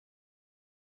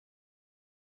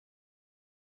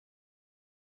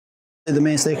The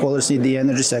main stakeholders in the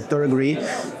energy sector agree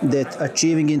that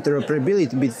achieving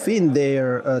interoperability between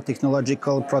their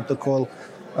technological protocol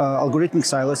algorithmic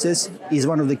silos is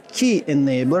one of the key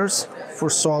enablers for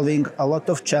solving a lot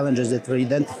of challenges that were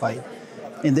identified.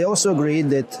 And they also agree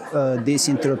that this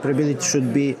interoperability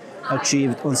should be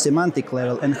achieved on semantic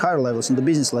level and higher levels, on the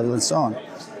business level and so on.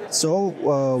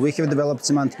 So we have developed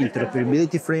semantic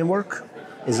interoperability framework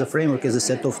as a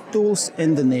set of tools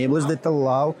and enablers that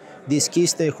allow these key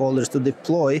stakeholders to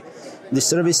deploy the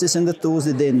services and the tools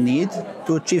that they need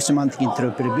to achieve semantic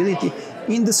interoperability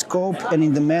in the scope and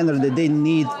in the manner that they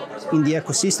need in the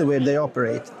ecosystem where they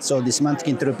operate. So the semantic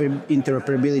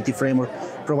interoperability framework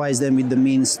provides them with the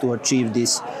means to achieve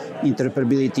this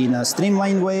interoperability in a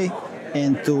streamlined way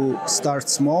and to start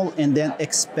small and then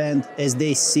expand as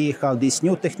they see how this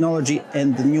new technology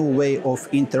and the new way of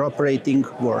interoperating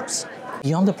works.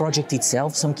 Beyond the project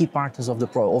itself, some key partners of the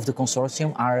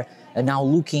consortium are now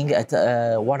looking at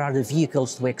what are the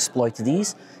vehicles to exploit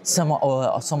these. Some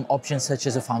options such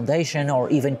as a foundation or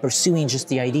even pursuing just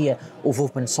the idea of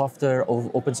open software,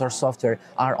 of open source software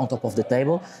are on top of the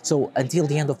table. So until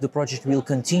the end of the project, we'll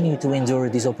continue to endure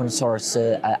this open source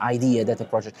idea that the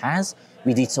project has,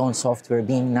 with its own software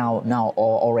being now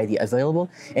already available.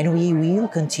 And we will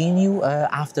continue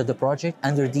after the project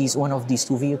under one of these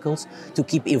two vehicles to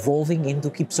keep evolving and to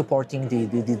keep supporting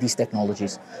these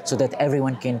technologies so that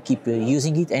everyone can keep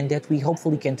using it and that we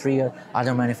hopefully can trigger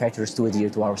other manufacturers to adhere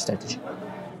to our strategy.